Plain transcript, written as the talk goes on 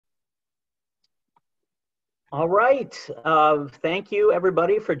All right. Thank you,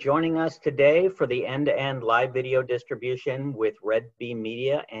 everybody, for joining us today for the end-to-end live video distribution with Red Beam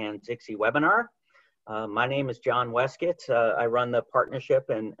Media and Zixi webinar. My name is John Weskett. I run the partnership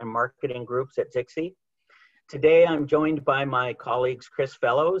and marketing groups at Zixi. Today, I'm joined by my colleagues, Chris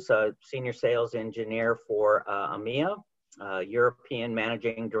Fellows, Senior Sales Engineer for EMEA, European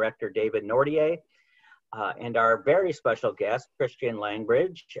Managing Director, David Nordier, and our very special guest, Christian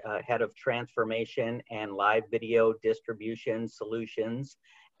Langbridge, Head of Transformation and Live Video Distribution Solutions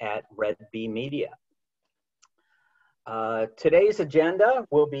at Red Beam Media. Today's agenda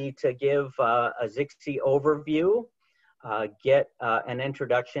will be to give a Zixi overview, get an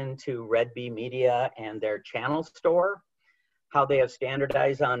introduction to Red Beam Media and their channel store, how they have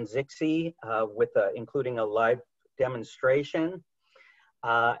standardized on Zixi with including a live demonstration,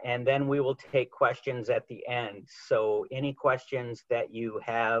 and then we will take questions at the end. So any questions that you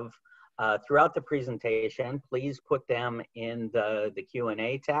have throughout the presentation, please put them in the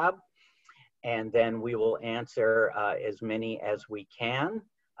Q&A tab, and then we will answer as many as we can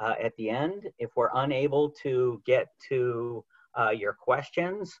at the end. If we're unable to get to your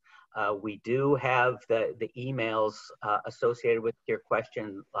questions, we do have the emails associated with your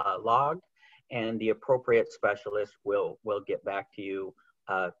question logged, and the appropriate specialist will get back to you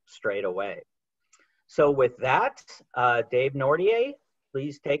straight away. So with that, Dave Nordier,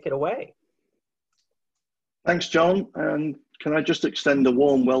 please take it away. Thanks, John. And can I just extend a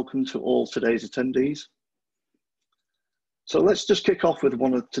warm welcome to all today's attendees? So let's just kick off with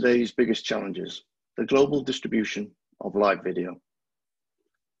one of today's biggest challenges, the global distribution of live video.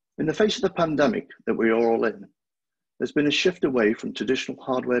 In the face of the pandemic that we are all in, there's been a shift away from traditional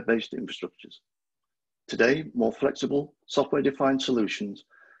hardware-based infrastructures. Today, more flexible, software-defined solutions,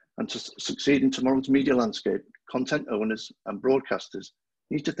 and to succeed in tomorrow's media landscape, content owners and broadcasters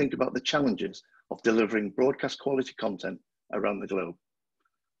need to think about the challenges of delivering broadcast quality content around the globe.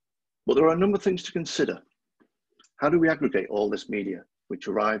 But there are a number of things to consider. How do we aggregate all this media, which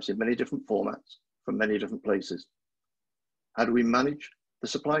arrives in many different formats from many different places? How do we manage the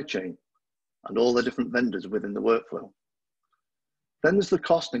supply chain and all the different vendors within the workflow? Then there's the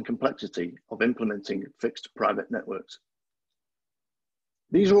cost and complexity of implementing fixed private networks.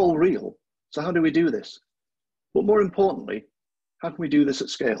 These are all real, so how do we do this? But more importantly, how can we do this at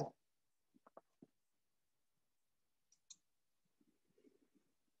scale?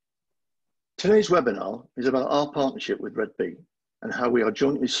 Today's webinar is about our partnership with Red Beam and how we are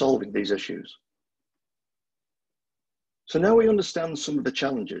jointly solving these issues. So now we understand some of the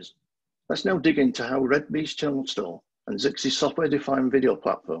challenges. Let's now dig into how Red Beam's channel store and Zixi's software-defined video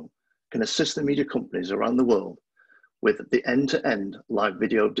platform can assist the media companies around the world with the end-to-end live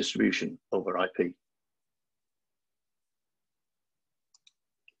video distribution over IP.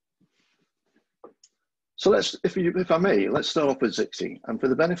 So if I may, let's start off with Zixi. And for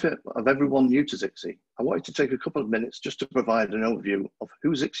the benefit of everyone new to Zixi, I wanted to take a couple of minutes just to provide an overview of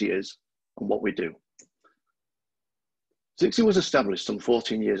who Zixi is and what we do. Zixi was established some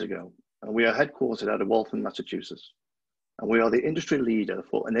 14 years ago, and we are headquartered out of Waltham, Massachusetts. And we are the industry leader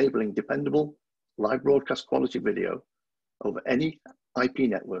for enabling dependable live broadcast quality video over any IP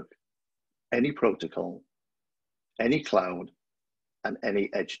network, any protocol, any cloud, and any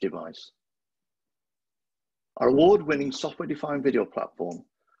edge device. Our award-winning software-defined video platform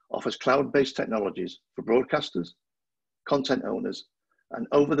offers cloud-based technologies for broadcasters, content owners, and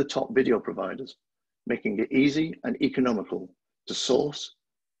over-the-top video providers, making it easy and economical to source,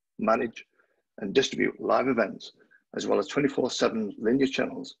 manage, and distribute live events, as well as 24/7 linear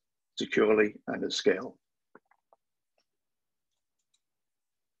channels securely and at scale.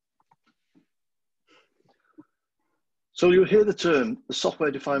 So you'll hear the term, the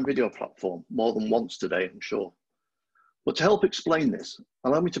software-defined video platform, more than once today, I'm sure. But to help explain this,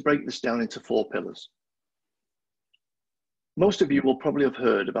 allow me to break this down into 4 pillars. Most of you will probably have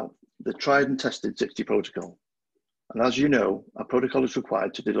heard about the tried and tested Zixi protocol. And as you know, a protocol is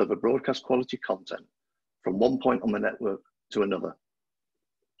required to deliver broadcast quality content from one point on the network to another.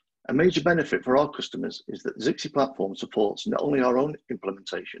 A major benefit for our customers is that the Zixi platform supports not only our own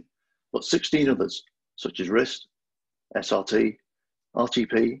implementation, but 16 others, such as RIST, SRT,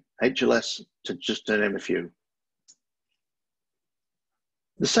 RTP, HLS, to just to name a few.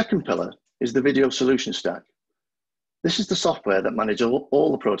 The second pillar is the video solution stack. This is the software that manages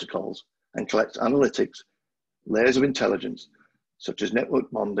all the protocols and collects analytics, layers of intelligence, such as network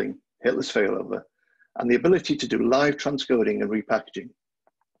bonding, hitless failover, and the ability to do live transcoding and repackaging,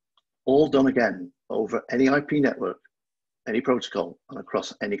 all done again over any IP network, any protocol, and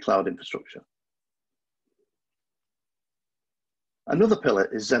across any cloud infrastructure. Another pillar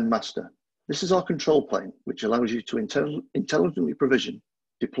is ZEN Master. This is our control plane, which allows you to intelligently provision,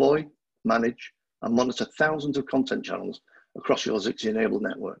 deploy, manage, and monitor thousands of content channels across your Zixi-enabled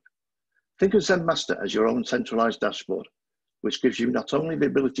network. Think of Zen Master as your own centralized dashboard, which gives you not only the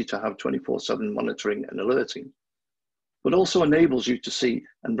ability to have 24/7 monitoring and alerting, but also enables you to see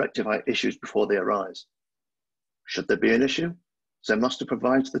and rectify issues before they arise. Should there be an issue, Zen Master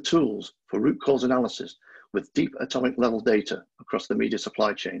provides the tools for root cause analysis with deep atomic level data across the media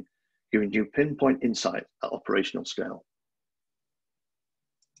supply chain, giving you pinpoint insight at operational scale.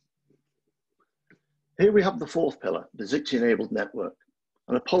 Here we have the fourth pillar, the Zixi-enabled network.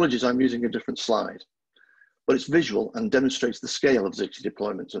 And apologies, I'm using a different slide, but it's visual and demonstrates the scale of Zixi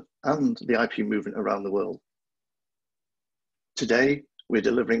deployments and the IP movement around the world. Today, we're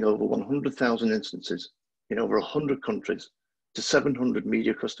delivering over 100,000 instances in over 100 countries to 700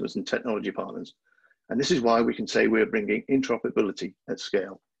 media customers and technology partners. And this is why we can say we're bringing interoperability at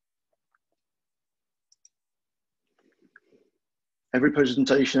scale. Every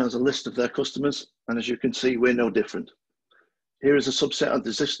presentation has a list of their customers, and as you can see, we're no different. Here is a subset of the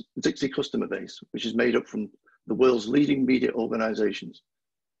Zixi customer base, which is made up from the world's leading media organizations.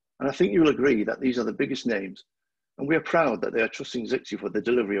 And I think you'll agree that these are the biggest names, and we are proud that they are trusting Zixi for the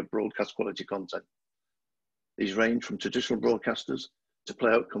delivery of broadcast quality content. These range from traditional broadcasters to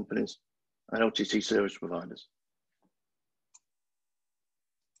playout companies and OTT service providers.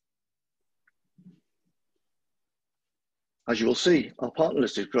 As you will see, our partner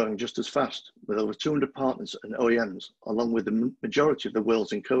list is growing just as fast, with over 200 partners and OEMs, along with the majority of the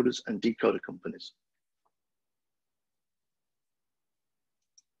world's encoders and decoder companies.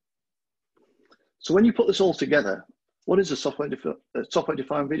 So when you put this all together, what is a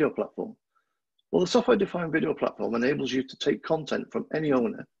software-defined video platform? Well, the software-defined video platform enables you to take content from any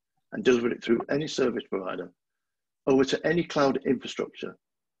owner and deliver it through any service provider, over to any cloud infrastructure,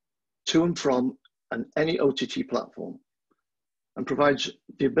 to and from any OTT platform, and provides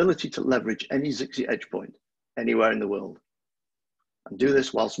the ability to leverage any Zixi edge point anywhere in the world, and do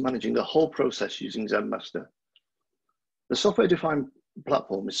this whilst managing the whole process using Zen Master. The software-defined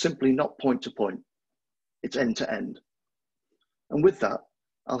platform is simply not point-to-point, it's end-to-end. And with that,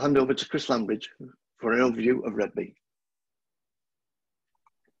 I'll hand over to Chris Lambridge for an overview of RedBee.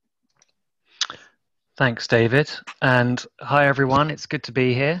 Thanks, David. And hi, everyone. It's good to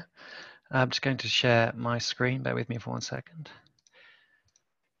be here. I'm just going to share my screen. Bear with me for 1 second.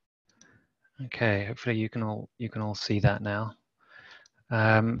 Okay, hopefully you can all see that now.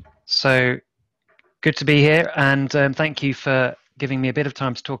 So good to be here, and thank you for giving me a bit of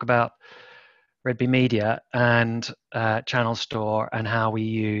time to talk about RedBee Media and Channel Store and how we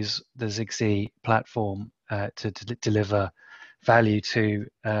use the Zixi platform to deliver value to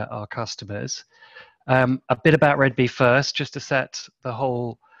our customers. A bit about RedBee first, just to set the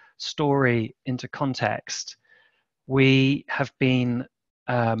whole story into context. We have been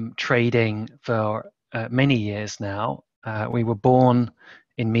trading for many years now. We were born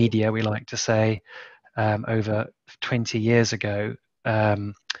in media, we like to say, over 20 years ago,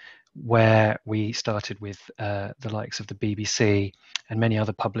 where we started with the likes of the BBC and many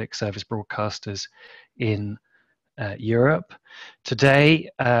other public service broadcasters in Europe. Today,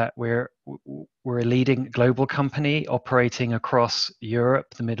 we're a leading global company operating across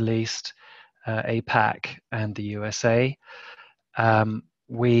Europe, the Middle East, APAC, and the USA.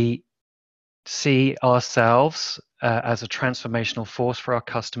 We see ourselves as a transformational force for our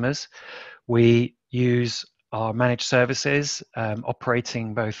customers. We use our managed services,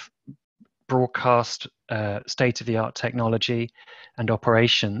 operating both broadcast, state-of-the-art technology and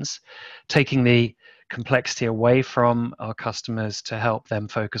operations, taking the complexity away from our customers to help them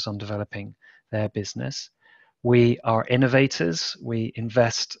focus on developing their business. We are innovators. We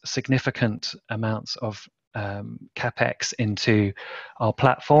invest significant amounts of CapEx into our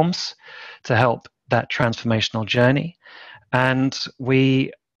platforms to help that transformational journey. And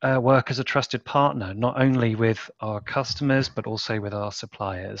we work as a trusted partner, not only with our customers, but also with our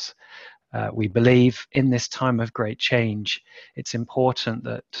suppliers. We believe in this time of great change, it's important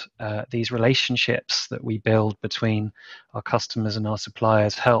that these relationships that we build between our customers and our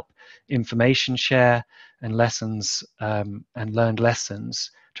suppliers help information share and lessons and learned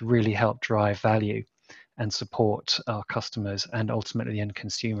lessons to really help drive value and support our customers and ultimately the end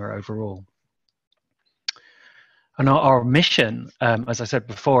consumer overall. And our mission, as I said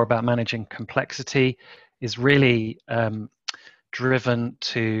before, about managing complexity is really driven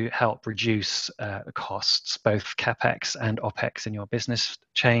to help reduce costs, both CapEx and OpEx in your business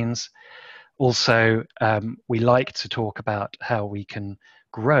chains. Also, we like to talk about how we can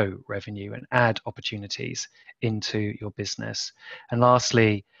grow revenue and add opportunities into your business. And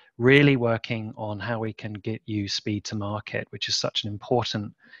lastly, really working on how we can get you speed to market, which is such an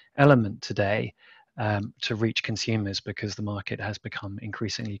important element today to reach consumers, because the market has become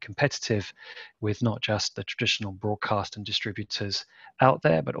increasingly competitive with not just the traditional broadcast and distributors out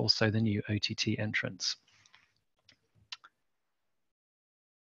there, but also the new OTT entrants.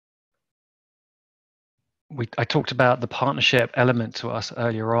 I talked about the partnership element to us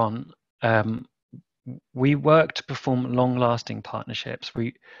earlier on. We work to perform long-lasting partnerships.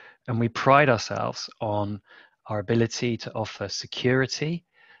 We pride ourselves on our ability to offer security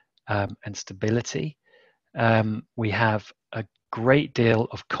and stability. We have a great deal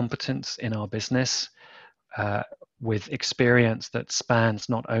of competence in our business with experience that spans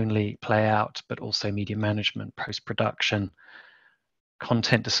not only playout, but also media management, post-production,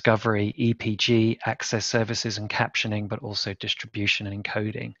 content discovery, EPG, access services and captioning, but also distribution and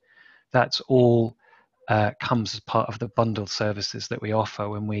encoding. That's all comes as part of the bundled services that we offer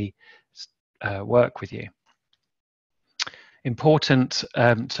when we work with you. Important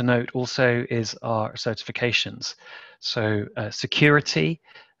to note also is our certifications. So security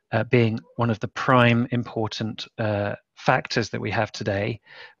being one of the prime important factors that we have today,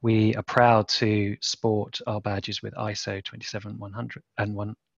 we are proud to sport our badges with ISO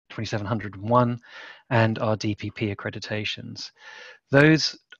 27701 and our DPP accreditations.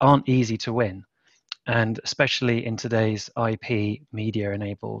 Those aren't easy to win, and especially in today's IP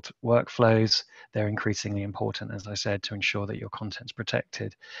media-enabled workflows, they're increasingly important, as I said, to ensure that your content's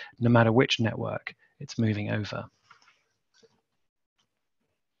protected, no matter which network it's moving over.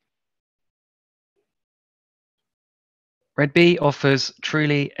 Red Bee offers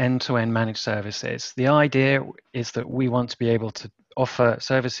truly end-to-end managed services. The idea is that we want to be able to offer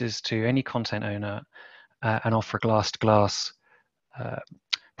services to any content owner and offer a glass-to-glass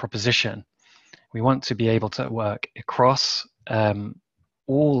proposition. We want to be able to work across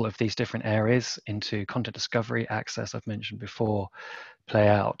all of these different areas into content discovery, access, I've mentioned before,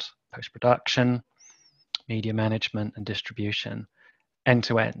 playout, post-production, media management, and distribution,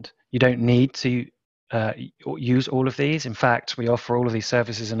 end-to-end. You don't need to use all of these. In fact, we offer all of these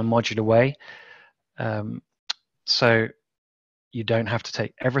services in a modular way. So you don't have to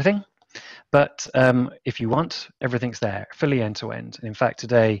take everything. But if you want, everything's there, fully end-to-end. And in fact,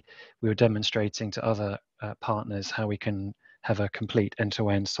 today we were demonstrating to other partners how we can have a complete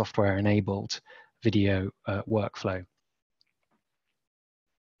end-to-end software-enabled video workflow.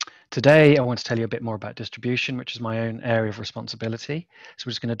 Today, I want to tell you a bit more about distribution, which is my own area of responsibility. So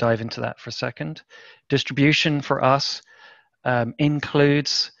we're just going to dive into that for a second. Distribution for us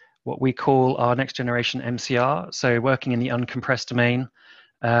includes what we call our next generation MCR. So working in the uncompressed domain,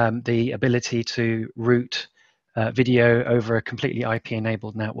 the ability to route video over a completely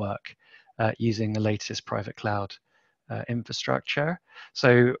IP-enabled network using the latest private cloud infrastructure.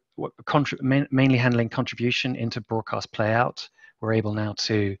 So mainly handling contribution into broadcast playout. We're able now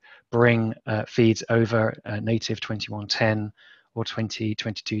to bring feeds over native 2110 or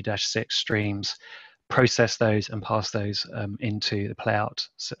 2022-6 streams, process those and pass those into the playout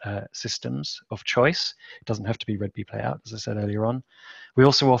systems of choice. It doesn't have to be Red Bee playout, as I said earlier on. We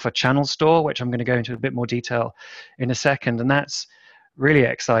also offer channel store, which I'm going to go into a bit more detail in a second, and that's really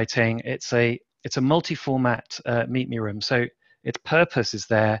exciting. It's a multi-format meet me room. So its purpose is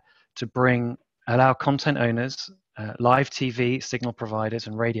there to allow content owners, live TV signal providers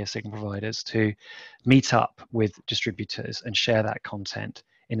and radio signal providers to meet up with distributors and share that content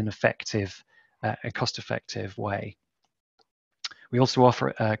in an effective and cost-effective way. We also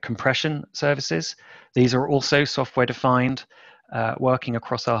offer compression services. These are also software-defined, working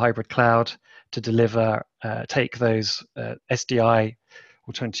across our hybrid cloud to deliver, take those SDI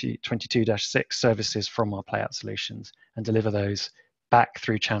or 2022-6 services from our playout solutions and deliver those back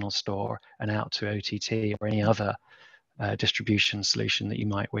through channel store and out to OTT or any other distribution solution that you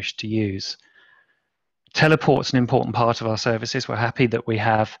might wish to use. Teleport's an important part of our services. We're happy that we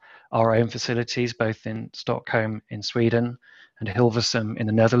have our own facilities, both in Stockholm in Sweden and Hilversum in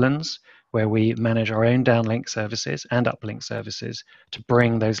the Netherlands, where we manage our own downlink services and uplink services to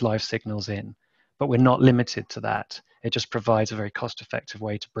bring those live signals in. But we're not limited to that. It just provides a very cost-effective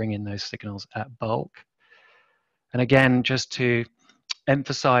way to bring in those signals at bulk. And again, just to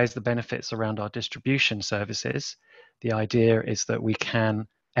emphasize the benefits around our distribution services, the idea is that we can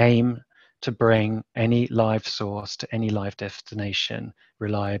aim to bring any live source to any live destination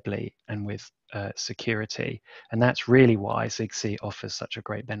reliably and with security. And that's really why Zixi offers such a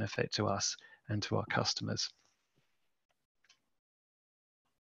great benefit to us and to our customers.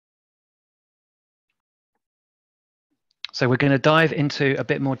 So we're going to dive into a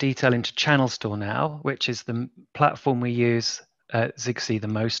bit more detail into Channel Store now, which is the platform we use Zixi the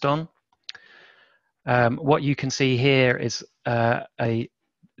most on. What you can see here is a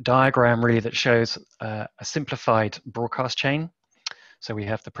diagram really that shows a simplified broadcast chain. So we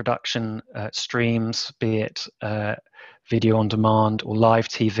have the production streams, be it video on demand or live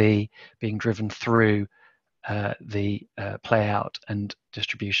TV, being driven through the playout and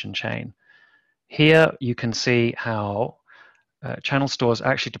distribution chain. Here you can see how channel stores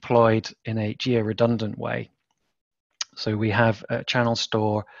are actually deployed in a geo-redundant way. So we have channel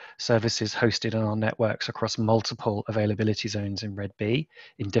store services hosted on our networks across multiple availability zones in Red B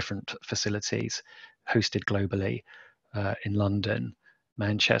in different facilities, hosted globally in London,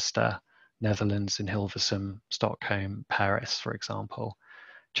 Manchester, Netherlands, in Hilversum, Stockholm, Paris, for example.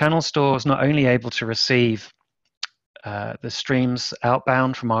 Channel stores not only able to receive the streams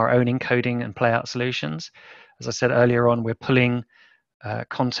outbound from our own encoding and playout solutions. As I said earlier on, we're pulling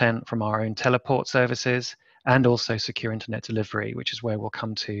content from our own teleport services and also secure internet delivery, which is where we'll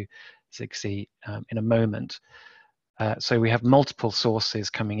come to Zixi in a moment. So we have multiple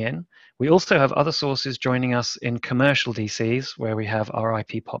sources coming in. We also have other sources joining us in commercial DCs where we have our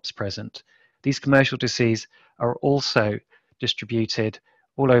IP POPs present. These commercial DCs are also distributed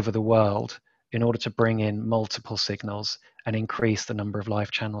all over the world in order to bring in multiple signals and increase the number of live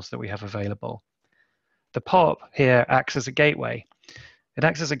channels that we have available. The POP here acts as a gateway. It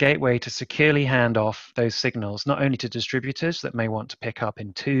acts as a gateway to securely hand off those signals, not only to distributors that may want to pick up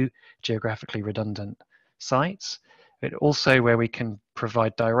in two geographically redundant sites, but also where we can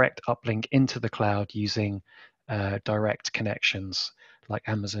provide direct uplink into the cloud using direct connections like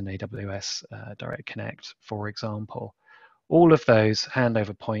Amazon AWS Direct Connect, for example. All of those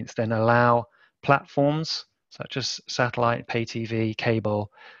handover points then allow platforms such as satellite, pay TV,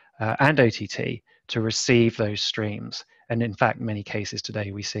 cable, and OTT to receive those streams. And in fact, many cases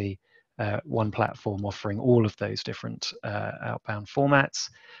today, we see one platform offering all of those different outbound formats.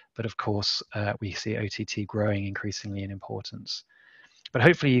 But of course, we see OTT growing increasingly in importance. But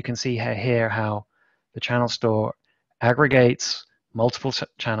hopefully you can see here how the channel store aggregates multiple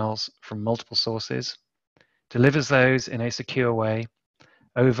channels from multiple sources, delivers those in a secure way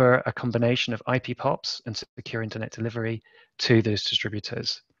over a combination of IP POPs and secure internet delivery to those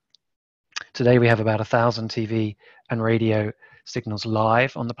distributors. Today we have about 1,000 TV and radio signals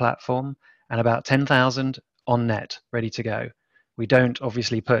live on the platform and about 10,000 on net ready to go. We don't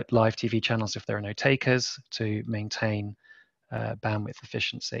obviously put live TV channels if there are no takers to maintain bandwidth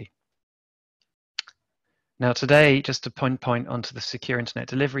efficiency. Now today, just to point onto the secure internet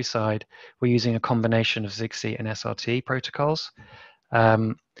delivery side, we're using a combination of Zixi and SRT protocols.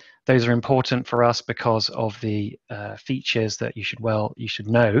 Those are important for us because of the features that you should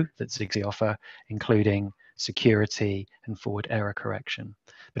know that Zixi offer, including security and forward error correction.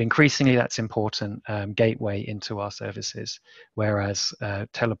 But increasingly that's important gateway into our services, whereas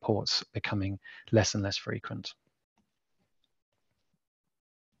teleports becoming less and less frequent.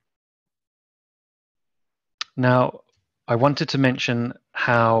 Now, I wanted to mention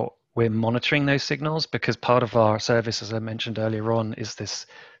how we're monitoring those signals because part of our service, as I mentioned earlier on, is this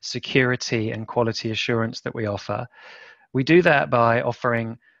security and quality assurance that we offer. We do that by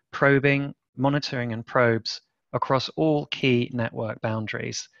offering probing, monitoring, and probes across all key network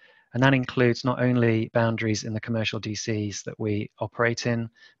boundaries. And that includes not only boundaries in the commercial DCs that we operate in,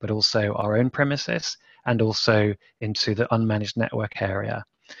 but also our own premises and also into the unmanaged network area.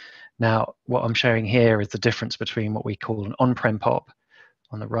 Now, what I'm showing here is the difference between what we call an on-prem POP.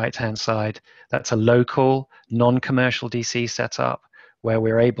 On the right-hand side, that's a local, non-commercial DC setup where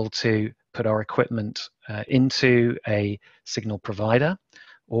we're able to put our equipment into a signal provider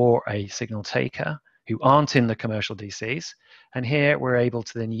or a signal taker who aren't in the commercial DCs. And here we're able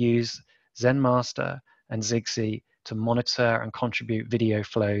to then use ZEN Master and Zixi to monitor and contribute video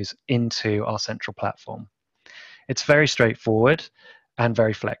flows into our central platform. It's very straightforward and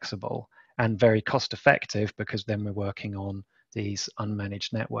very flexible and very cost-effective because then we're working on these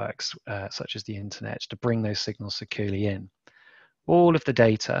unmanaged networks, such as the internet, to bring those signals securely in. All of the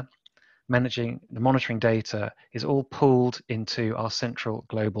data, the monitoring data, is all pulled into our central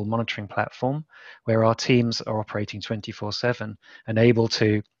global monitoring platform, where our teams are operating 24/7 and able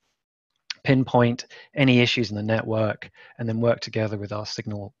to pinpoint any issues in the network and then work together with our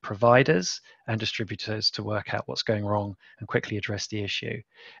signal providers and distributors to work out what's going wrong and quickly address the issue.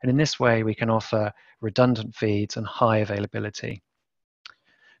 And in this way, we can offer redundant feeds and high availability.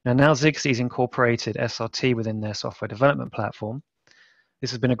 Now Zixi's incorporated SRT within their software development platform. This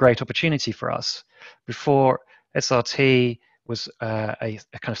has been a great opportunity for us. Before, SRT was a kind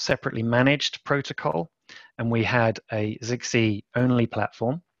of separately managed protocol, and we had a Zixi only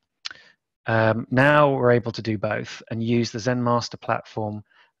platform. Now we're able to do both and use the Zen Master platform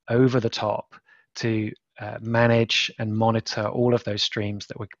over the top to manage and monitor all of those streams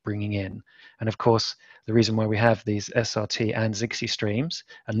that we're bringing in. And of course, the reason why we have these SRT and Zixi streams,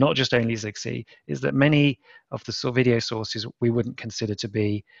 and not just only Zixi, is that many of the video sources we wouldn't consider to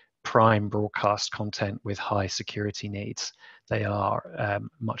be prime broadcast content with high security needs. They are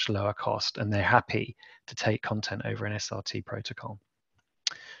much lower cost, and they're happy to take content over an SRT protocol.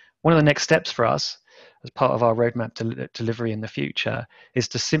 One of the next steps for us as part of our roadmap delivery in the future is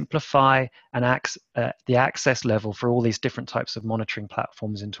to simplify the access level for all these different types of monitoring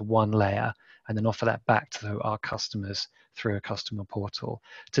platforms into one layer, and then offer that back to our customers through a customer portal.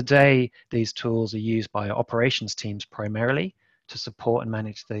 Today, these tools are used by our operations teams primarily to support and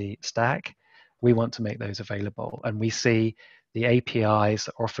manage the stack. We want to make those available, and we see the APIs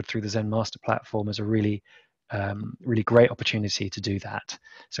offered through the Zen Master platform as a really great opportunity to do that.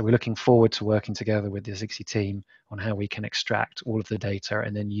 So we're looking forward to working together with the Zixi team on how we can extract all of the data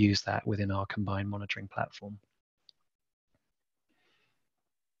and then use that within our combined monitoring platform.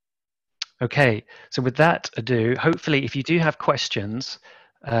 Okay, so with that ado, hopefully if you do have questions,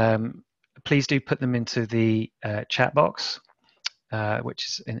 please do put them into the chat box, which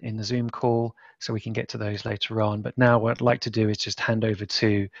is in the Zoom call, so we can get to those later on. But now what I'd like to do is just hand over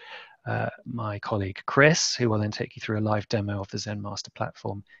to my colleague Chris, who will then take you through a live demo of the Zen Master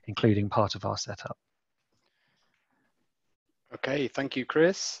platform, including part of our setup. Okay, thank you,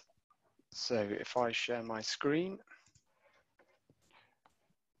 Chris. So if I share my screen,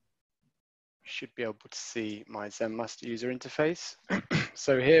 should be able to see my Zen Master user interface.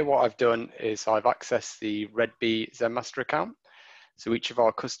 So here what I've done is I've accessed the Redbee Zen Master account. So each of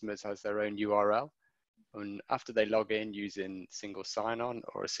our customers has their own URL. And after they log in using single sign-on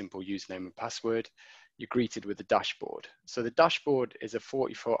or a simple username and password, you're greeted with the dashboard. So the dashboard is a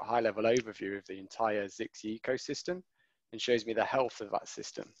 40-foot high-level overview of the entire Zixi ecosystem and shows me the health of that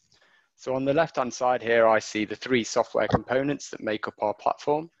system. So on the left-hand side here, I see the 3 software components that make up our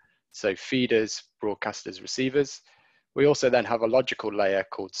platform. So feeders, broadcasters, receivers. We also then have a logical layer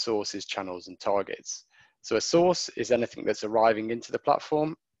called sources, channels, and targets. So a source is anything that's arriving into the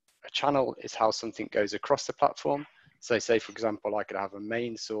platform. A channel is how something goes across the platform. So say, for example, I could have a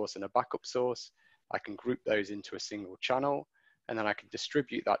main source and a backup source. I can group those into a single channel, and then I can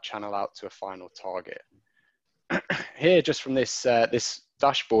distribute that channel out to a final target. Here, just from this, this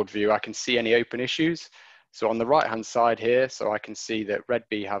dashboard view, I can see any open issues. So on the right-hand side here, so I can see that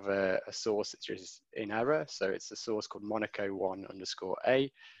Redbee have a source that is in error. So it's a source called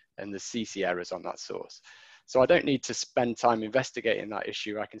Monaco1_A, and the CC errors on that source. So I don't need to spend time investigating that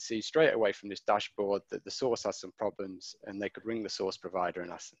issue. I can see straight away from this dashboard that the source has some problems, and they could ring the source provider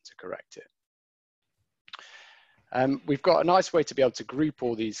and ask them to correct it. We've got a nice way to be able to group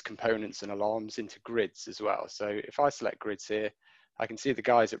all these components and alarms into grids as well. So if I select grids here, I can see the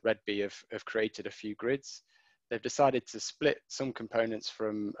guys at Redbee have created a few grids. They've decided to split some components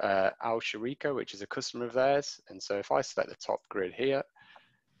from Al Sharika, which is a customer of theirs. And so if I select the top grid here,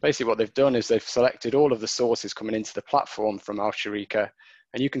 basically what they've done is they've selected all of the sources coming into the platform from Al Sharika,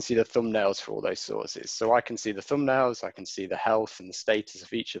 and you can see the thumbnails for all those sources. So I can see the thumbnails, I can see the health and the status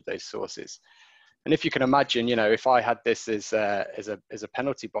of each of those sources. And if you can imagine, you know, if I had this as a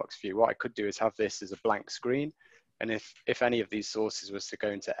penalty box view, what I could do is have this as a blank screen. And if any of these sources was to go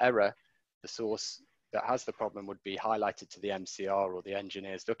into error, the source that has the problem would be highlighted to the MCR or the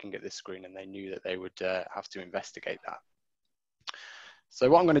engineers looking at this screen, and they knew that they would have to investigate that. So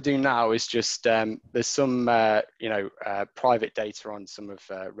what I'm going to do now is just, there's some, private data on some of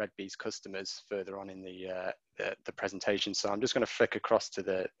Redbee's customers further on in the presentation. So I'm just going to flick across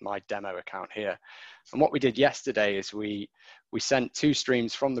to my demo account here. And what we did yesterday is we sent 2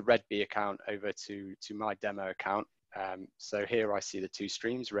 streams from the Redbee account over to my demo account. So here I see the 2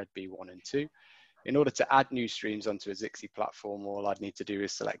 streams, Redbee 1 and 2. In order to add new streams onto a Zixi platform, all I'd need to do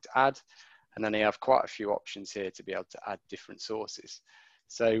is select add. And then I have quite a few options here to be able to add different sources.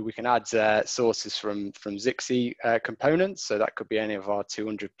 So we can add sources from Zixi components. So that could be any of our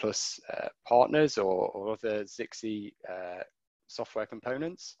 200+ partners or other Zixi software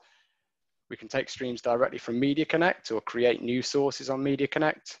components. We can take streams directly from Media Connect or create new sources on Media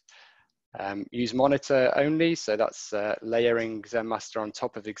Connect. Use monitor only. So that's layering Zen Master on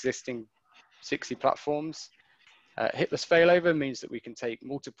top of existing Zixi platforms. Hitless failover means that we can take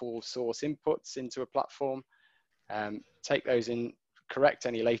multiple source inputs into a platform, take those in, correct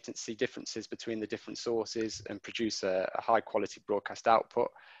any latency differences between the different sources, and produce a high quality broadcast output.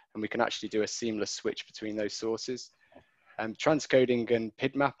 And we can actually do a seamless switch between those sources. Transcoding and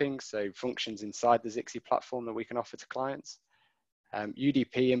PID mapping, so functions inside the Zixi platform that we can offer to clients.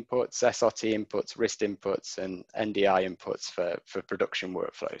 UDP inputs, SRT inputs, RIST inputs, and NDI inputs for production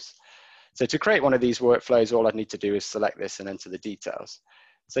workflows. So to create one of these workflows, all I need to do is select this and enter the details.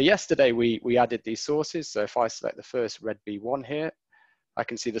 So yesterday we added these sources. So if I select the first redb1 here, I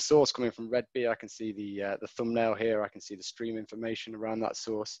can see the source coming from redb. I can see the thumbnail here. I can see the stream information around that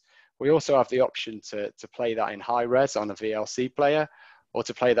source. We also have the option to play that in high res on a VLC player, or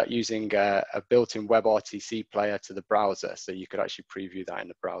to play that using a built-in WebRTC player to the browser. So you could actually preview that in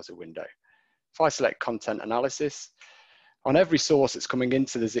the browser window. If I select content analysis, on every source that's coming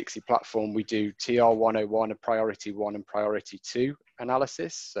into the Zixi platform, we do TR101, a priority 1 and priority 2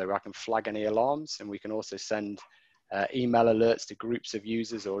 analysis. So I can flag any alarms, and we can also send email alerts to groups of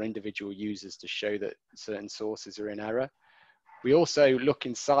users or individual users to show that certain sources are in error. We also look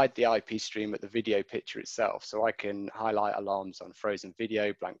inside the IP stream at the video picture itself. So I can highlight alarms on frozen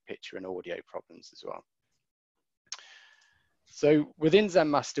video, blank picture, and audio problems as well. So within Zen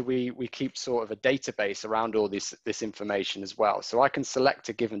Master, we keep sort of a database around all this information as well. So I can select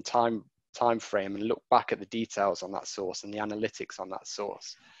a given time frame and look back at the details on that source and the analytics on that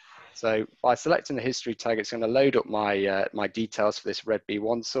source. So by selecting the history tag, it's going to load up my my details for this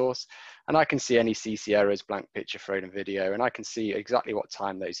redb1 source, and I can see any CC errors, blank picture, frozen video, and I can see exactly what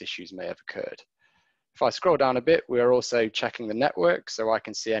time those issues may have occurred. If I scroll down a bit, we're also checking the network, so I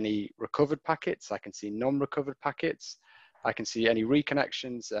can see any recovered packets, I can see non-recovered packets, I can see any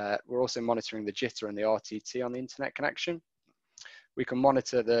reconnections. We're also monitoring the jitter and the RTT on the internet connection. We can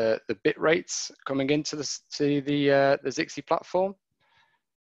monitor the bit rates coming into the Zixi platform.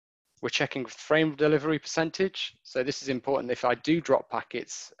 We're checking frame delivery percentage. So this is important. If I do drop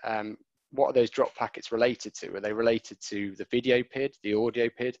packets, what are those drop packets related to? Are they related to the video PID, the audio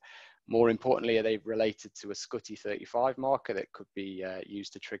PID? More importantly, are they related to a SCTI 35 marker that could be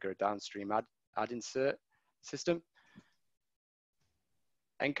used to trigger a downstream ad insert system?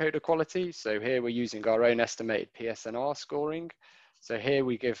 Encoder quality. So here we're using our own estimated PSNR scoring. So here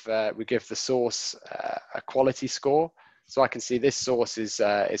we give the source a quality score. So I can see this source is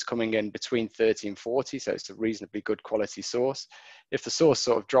coming in between 30 and 40, so it's a reasonably good quality source. If the source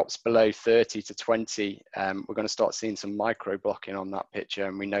sort of drops below 30 to 20, we're going to start seeing some micro blocking on that picture,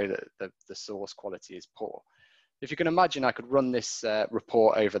 and we know that the source quality is poor. If you can imagine, I could run this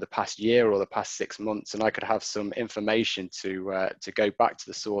report over the past year or the past 6 months, and I could have some information to go back to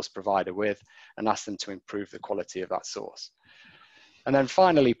the source provider with and ask them to improve the quality of that source. And then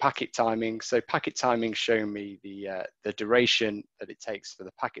finally, packet timing. So packet timing showing me the duration that it takes for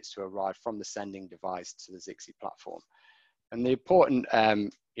the packets to arrive from the sending device to the Zixi platform. And the important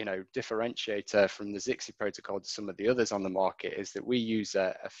differentiator from the Zixi protocol to some of the others on the market is that we use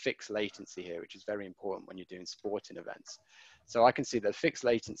a fixed latency here, which is very important when you're doing sporting events. So I can see the fixed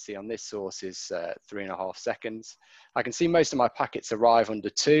latency on this source is 3.5 seconds. I can see most of my packets arrive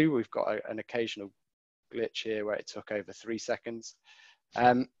under 2. We've got an occasional glitch here where it took over 3 seconds.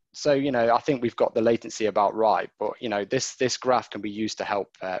 So, I think we've got the latency about right, but, this graph can be used to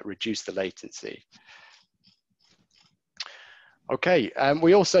help reduce the latency. Okay,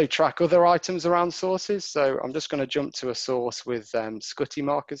 we also track other items around sources. So I'm just going to jump to a source with SCTI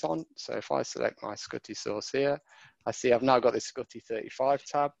markers on. So if I select my SCTI source here, I see I've now got this SCTI 35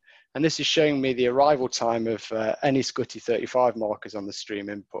 tab, and this is showing me the arrival time of any SCTI 35 markers on the stream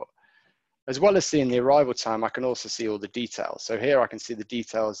input. As well as seeing the arrival time, I can also see all the details. So here I can see the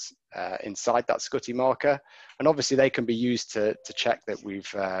details inside that SCTI marker, and obviously they can be used to check that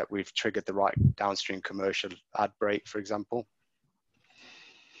we've triggered the right downstream commercial ad break, for example.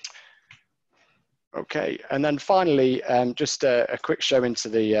 Okay, and then finally, just a quick show into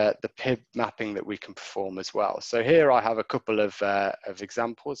the PID mapping that we can perform as well. So here I have a couple of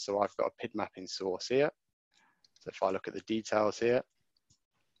examples. So I've got a PID mapping source here. So if I look at the details here,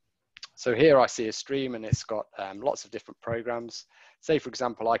 so here I see a stream and it's got lots of different programs. Say, for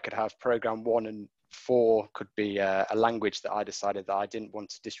example, I could have program 1 and 4 could be a language that I decided that I didn't want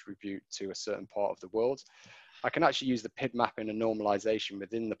to distribute to a certain part of the world. I can actually use the PID mapping and normalization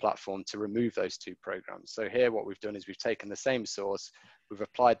within the platform to remove those 2 programs. So here what we've done is we've taken the same source, we've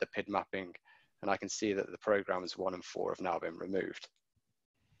applied the PID mapping, and I can see that the programs 1 and 4 have now been removed.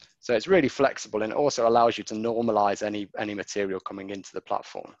 So it's really flexible, and it also allows you to normalize any material coming into the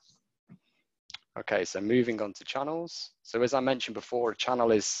platform. Okay, so moving on to channels. So as I mentioned before, a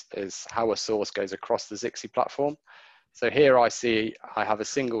channel is how a source goes across the Zixi platform. So here I see I have a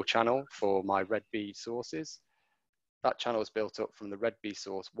single channel for my redb sources. That channel is built up from the redb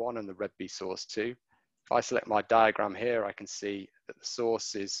source 1 and the redb source 2. If I select my diagram here, I can see that the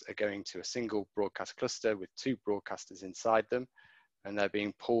sources are going to a single broadcast cluster with 2 broadcasters inside them, and they're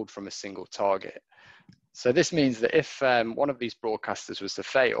being pulled from a single target. So this means that if one of these broadcasters was to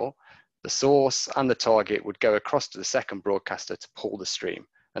fail, the source and the target would go across to the second broadcaster to pull the stream.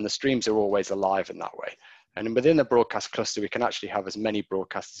 And the streams are always alive in that way. And within the broadcast cluster, we can actually have as many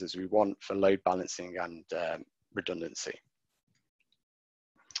broadcasters as we want for load balancing and redundancy.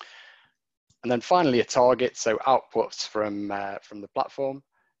 And then finally, a target, so outputs from the platform.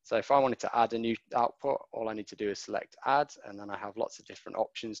 So if I wanted to add a new output, all I need to do is select add, and then I have lots of different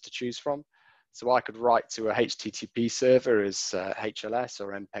options to choose from. So I could write to a HTTP server as HLS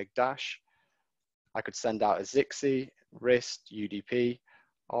or MPEG-. I could send out a Zixi, RIST, UDP,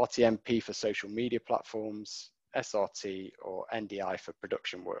 RTMP for social media platforms, SRT, or NDI for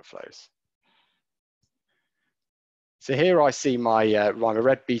production workflows. So here I see my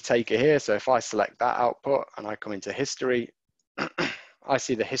RedBee taker here. So if I select that output and I come into history, I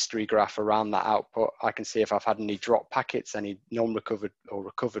see the history graph around that output. I can see if I've had any drop packets, any non-recovered or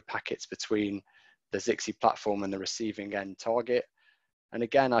recovered packets between the Zixi platform and the receiving end target. And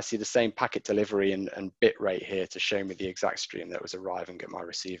again, I see the same packet delivery and bit rate here to show me the exact stream that was arriving at my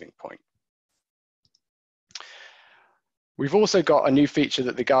receiving point. We've also got a new feature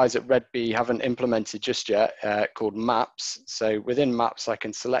that the guys at RedBee haven't implemented just yet called Maps. So within Maps, I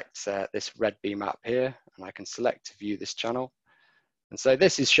can select this RedBee map here, and I can select to view this channel. And so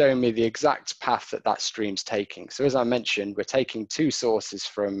this is showing me the exact path that that stream's taking. So as I mentioned, we're taking two sources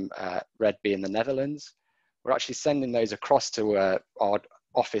from RedBee in the Netherlands. We're actually sending those across to our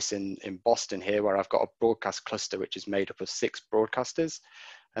office in Boston here, where I've got a broadcast cluster, which is made up of 6 broadcasters.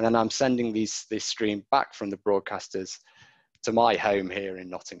 And then I'm sending this stream back from the broadcasters to my home here in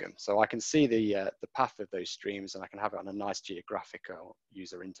Nottingham. So I can see the path of those streams, and I can have it on a nice geographical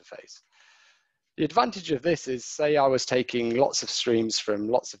user interface. The advantage of this is, say I was taking lots of streams from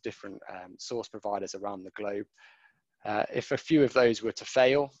lots of different source providers around the globe. If a few of those were to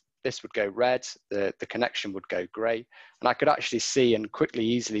fail, this would go red, the connection would go gray, and I could actually see and quickly,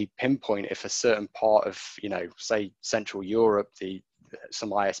 easily pinpoint if a certain part of, say Central Europe,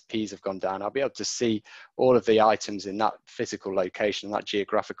 some ISPs have gone down. I'll be able to see all of the items in that physical location, that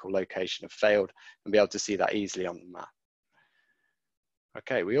geographical location have failed, and be able to see that easily on the map.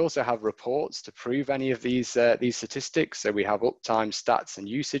 Okay, we also have reports to prove any of these statistics. So we have uptime, stats, and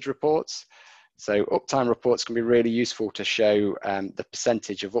usage reports. So uptime reports can be really useful to show the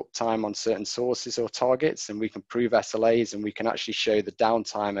percentage of uptime on certain sources or targets, and we can prove SLAs, and we can actually show the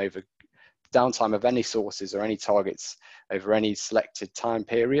downtime of any sources or any targets over any selected time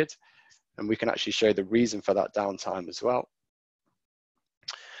period, and we can actually show the reason for that downtime as well.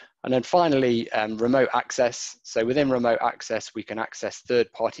 And then finally, remote access. So within remote access, we can access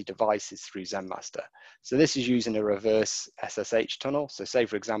third-party devices through ZEN Master. So this is using a reverse SSH tunnel. So say,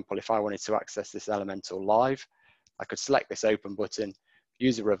 for example, if I wanted to access this Elemental live, I could select this open button,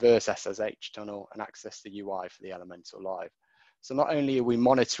 use a reverse SSH tunnel, and access the UI for the Elemental live. So not only are we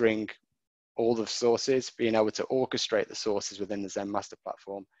monitoring all the sources, being able to orchestrate the sources within the ZEN Master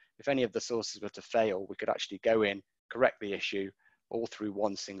platform, if any of the sources were to fail, we could actually go in, correct the issue, all through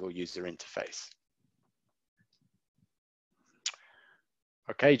one single user interface.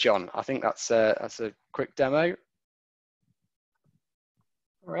 Okay, John, I think that's a quick demo.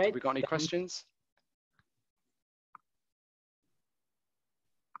 All right. Have we got any questions?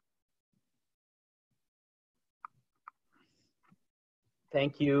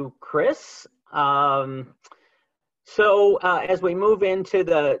 Thank you, Chris. So as we move into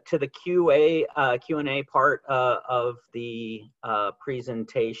the Q&A part of the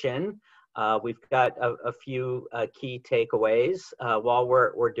presentation, we've got a few key takeaways. While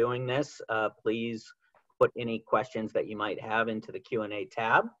we're doing this, please put any questions that you might have into the Q&A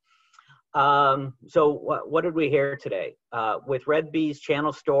tab. So what did we hear today? With RedBee's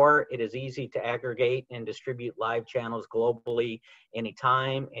channel store, it is easy to aggregate and distribute live channels globally,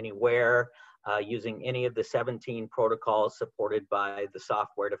 anytime, anywhere, using any of the 17 protocols supported by the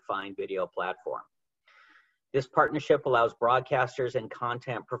software-defined video platform. This partnership allows broadcasters and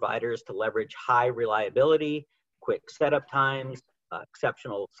content providers to leverage high reliability, quick setup times,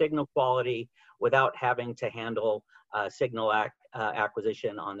 exceptional signal quality without having to handle signal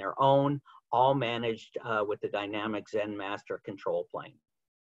acquisition on their own, all managed with the dynamic ZEN Master control plane.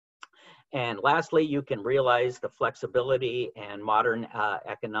 And lastly, you can realize the flexibility and modern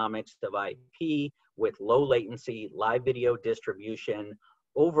economics of IP with low latency live video distribution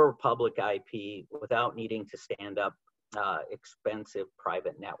over public IP without needing to stand up expensive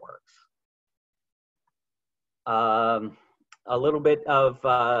private networks. A little bit of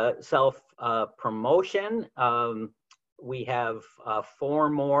self-promotion. We have 4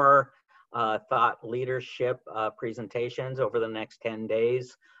 more thought leadership presentations over the next 10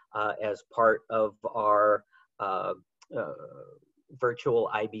 days. as part of our virtual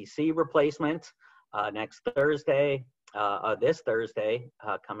IBC replacement next Thursday, this Thursday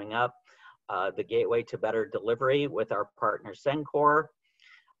coming up. The Gateway to Better Delivery with our partner Sencor.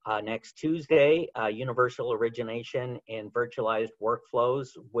 Next Tuesday, universal origination in virtualized workflows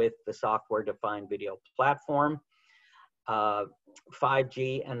with the software-defined video platform.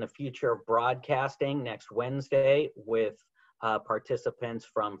 5G and the future of broadcasting next Wednesday with participants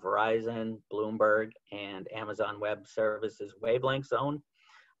from Verizon, Bloomberg, and Amazon Web Services Wavelength Zone.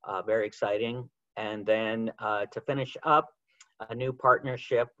 Very exciting. And then to finish up, a new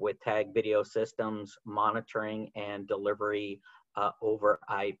partnership with Tag Video Systems, monitoring and delivery over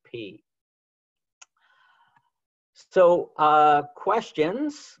IP. So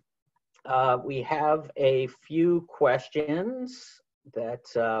questions. We have a few questions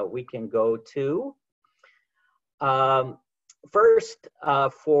that we can go to. First,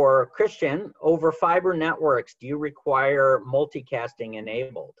 for Christian, over fiber networks, do you require multicasting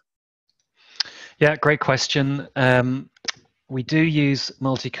enabled? Yeah, great question. We do use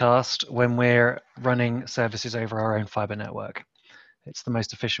multicast when we're running services over our own fiber network. It's the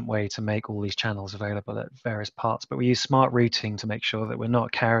most efficient way to make all these channels available at various parts, but we use smart routing to make sure that we're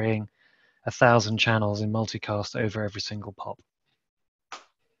not carrying 1,000 channels in multicast over every single pop.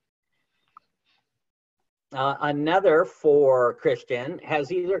 Another for Christian,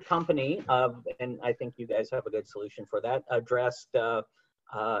 has either company, and I think you guys have a good solution for that, addressed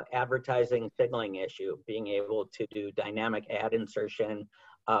advertising signaling issue, being able to do dynamic ad insertion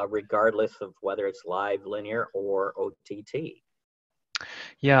regardless of whether it's live, linear, or OTT?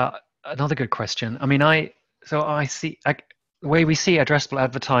 Yeah, another good question. I mean, the way we see addressable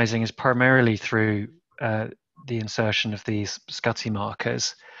advertising is primarily through the insertion of these SCTI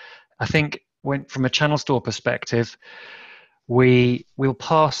markers. I think from a channel store perspective, we will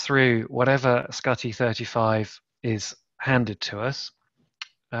pass through whatever SCTI 35 is handed to us.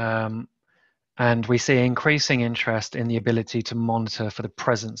 And we see increasing interest in the ability to monitor for the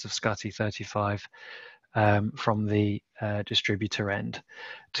presence of SCTI 35 from the distributor end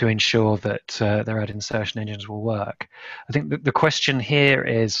to ensure that their ad insertion engines will work. I think the question here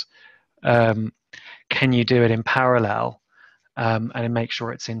is, can you do it in parallel and make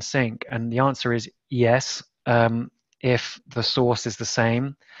sure it's in sync? And the answer is yes, if the source is the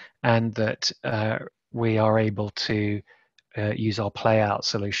same and that we are able to use our playout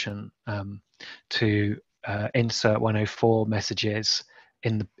solution to insert 104 messages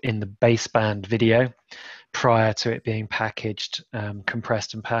in the baseband video prior to it being packaged,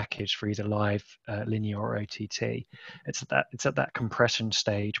 compressed and packaged for either live, linear, or OTT. It's at that compression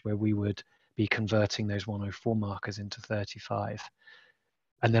stage where we would be converting those 104 markers into 35,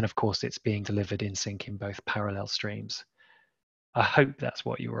 and then of course it's being delivered in sync in both parallel streams. I hope that's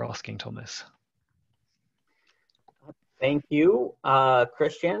what you were asking, Thomas. Thank you,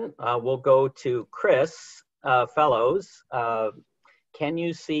 Christian. We'll go to Chris Fellows. Can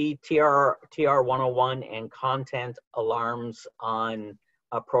you see TR 101 and content alarms on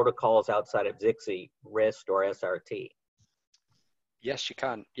protocols outside of Zixi, RIST, or SRT? Yes, you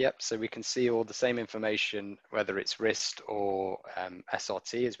can. Yep. So we can see all the same information, whether it's RIST or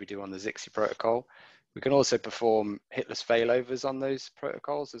SRT, as we do on the Zixi protocol. We can also perform hitless failovers on those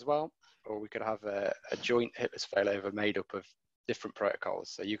protocols as well, or we could have a joint hitless failover made up of different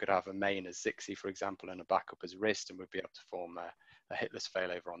protocols. So you could have a main as Zixi, for example, and a backup as RIST, and we'd be able to form a hitless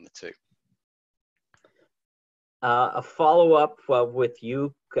failover on the two. A follow-up with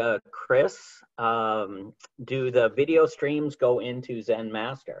you, Chris. Do the video streams go into Zen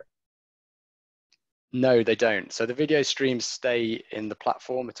Master? No, they don't. So the video streams stay in the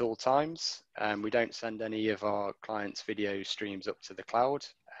platform at all times. We don't send any of our clients' video streams up to the cloud.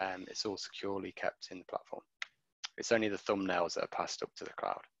 It's all securely kept in the platform. It's only the thumbnails that are passed up to the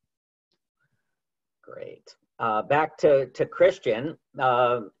cloud. Great. Back to Christian.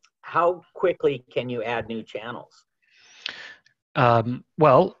 How quickly can you add new channels?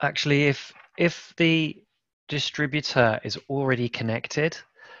 Well, actually, if the distributor is already connected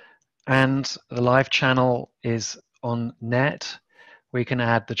and the live channel is on net, we can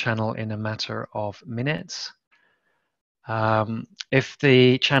add the channel in a matter of minutes. If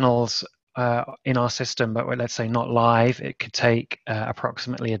the channel's in our system, but let's say not live, it could take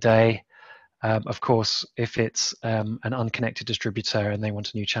approximately a day. Of course, if it's an unconnected distributor and they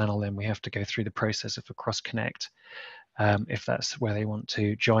want a new channel, then we have to go through the process of a cross-connect if that's where they want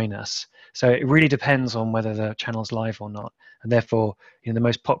to join us. So it really depends on whether the channel's live or not. And therefore, the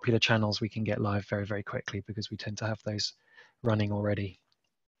most popular channels we can get live very, very quickly because we tend to have those running already.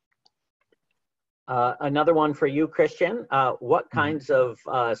 Another one for you, Christian. What kinds of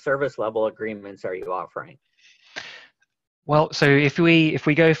service level agreements are you offering? Well, so if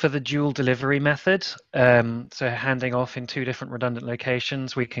we go for the dual delivery method, so handing off in 2 different redundant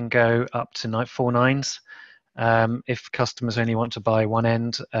locations, we can go up to 4 nines. If customers only want to buy one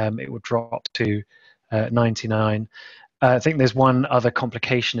end, it would drop to 99. I think there's one other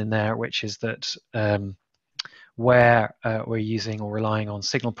complication in there, which is that where we're using or relying on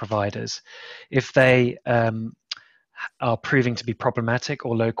signal providers, if they are proving to be problematic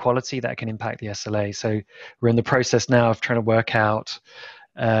or low quality, that can impact the SLA. So we're in the process now of trying to work out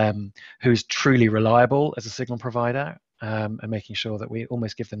who's truly reliable as a signal provider, and making sure that we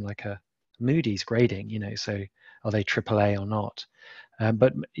almost give them like a Moody's grading, you know, so are they AAA or not?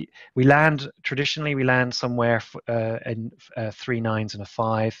 But traditionally we land somewhere in 3 nines and a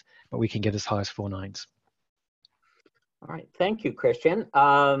 5, but we can get as high as 4 nines. All right, thank you, Christian.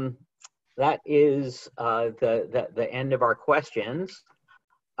 That is the end of our questions.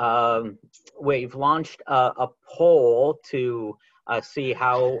 We've launched a poll to see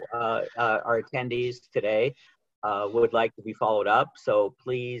how our attendees today would like to be followed up. So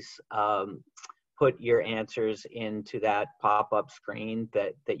please put your answers into that pop-up screen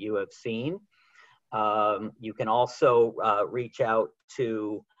that you have seen. You can also reach out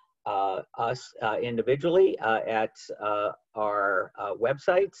to us individually at our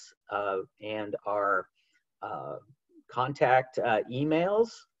websites and our contact emails,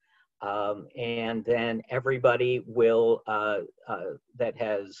 and then everybody will that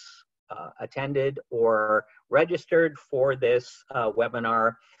has attended or registered for this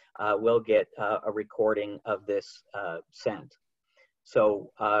webinar will get a recording of this sent.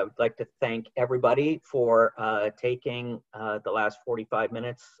 So I'd like to thank everybody for taking the last 45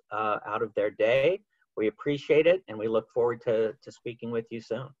 minutes out of their day. We appreciate it, and we look forward to speaking with you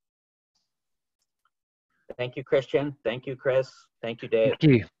soon. Thank you, Christian. Thank you, Chris. Thank you, Dave. Thank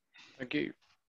you. Thank you.